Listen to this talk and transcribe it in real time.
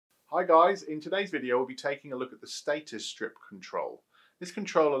Hi guys, in today's video we'll be taking a look at the status strip control. This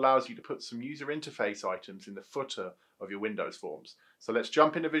control allows you to put some user interface items in the footer of your Windows forms. So let's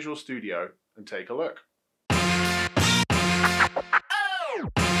jump into Visual Studio and take a look.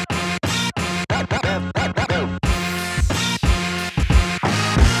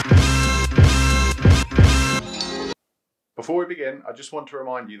 Before we begin, I just want to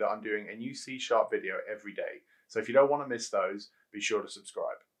remind you that I'm doing a new C# video every day. So if you don't want to miss those, be sure to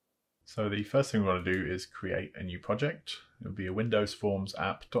subscribe. So the first thing we want to do is create a new project. It'll be a Windows Forms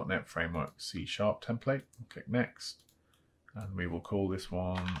app .NET Framework C# template. Click Next, and we will call this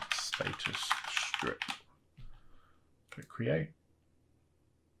one Status Strip. Click Create.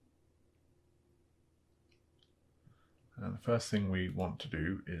 And the first thing we want to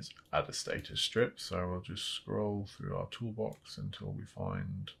do is add a status strip. So we'll just scroll through our toolbox until we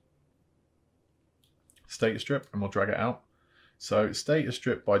find status strip, and we'll drag it out. So status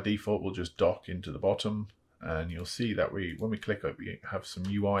strip by default will just dock into the bottom, and you'll see that when we click it, we have some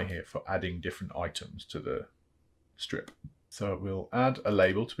UI here for adding different items to the strip. So we'll add a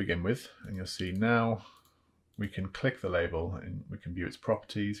label to begin with, and you'll see now we can click the label and we can view its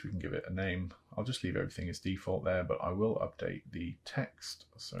properties. We can give it a name. I'll just leave everything as default there, but I will update the text.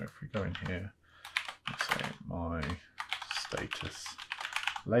 So if we go in here and say my status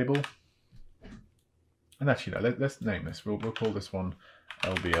label, and actually, no, let's name this. We'll call this one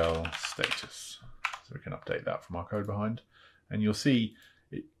LBL status. So we can update that from our code behind. And you'll see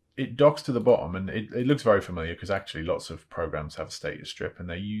it docks to the bottom, and it looks very familiar because actually lots of programs have a status strip, and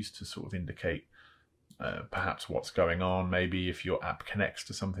they're used to sort of indicate perhaps what's going on. Maybe if your app connects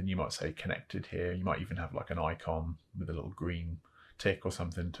to something, you might say connected here. You might even have like an icon with a little green tick or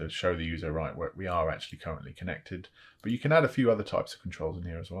something to show the user, right, where we are actually currently connected. But you can add a few other types of controls in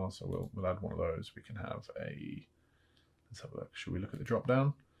here as well. So we'll add one of those. We can have let's have a look. Should we look at the drop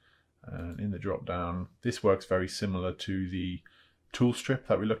down? And in the drop down, this works very similar to the tool strip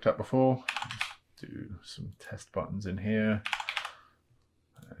that we looked at before. Let's do some test buttons in here.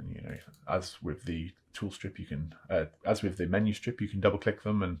 And you know, as with the tool strip, you can, as with the menu strip, you can double click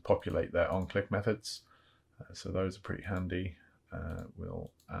them and populate their on-click methods. So those are pretty handy.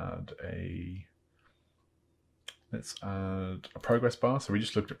 We'll add let's add a progress bar. So we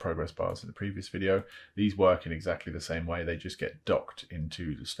just looked at progress bars in the previous video. These work in exactly the same way. They just get docked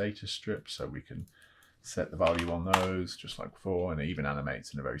into the status strip, so we can set the value on those just like before, and it even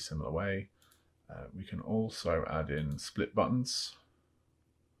animates in a very similar way. We can also add in split buttons.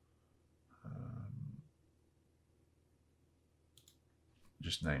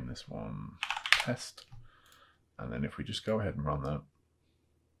 Just name this one test. And then if we just go ahead and run that,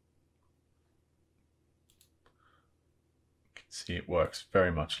 you can see it works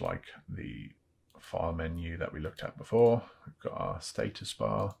very much like the file menu that we looked at before. We've got our status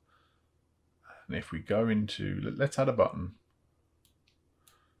bar. And if we go into, let's add a button.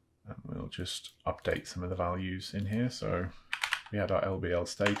 And we'll just update some of the values in here. So we had our LBL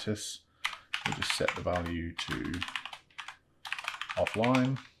status. We'll just set the value to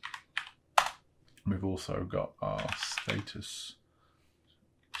offline. We've also got our status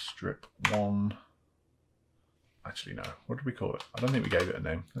strip 1. Actually, no. What did we call it? I don't think we gave it a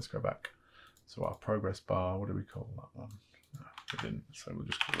name. Let's go back. So our progress bar, what did we call that one? No, we didn't. So we'll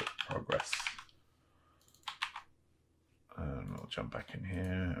just call it progress. And we'll jump back in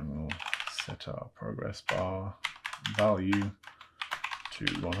here and we'll set our progress bar value to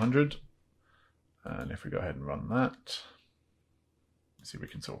 100. And if we go ahead and run that, see, we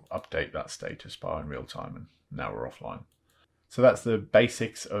can sort of update that status bar in real time, and now we're offline. So that's the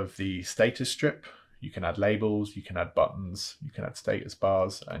basics of the status strip. You can add labels, you can add buttons, you can add status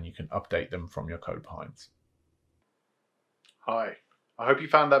bars, and you can update them from your code behind. Hi, I hope you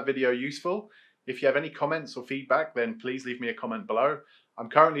found that video useful. If you have any comments or feedback, then please leave me a comment below.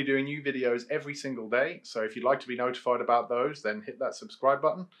 I'm currently doing new videos every single day, so if you'd like to be notified about those, then hit that subscribe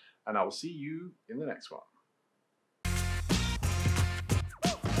button, and I will see you in the next one.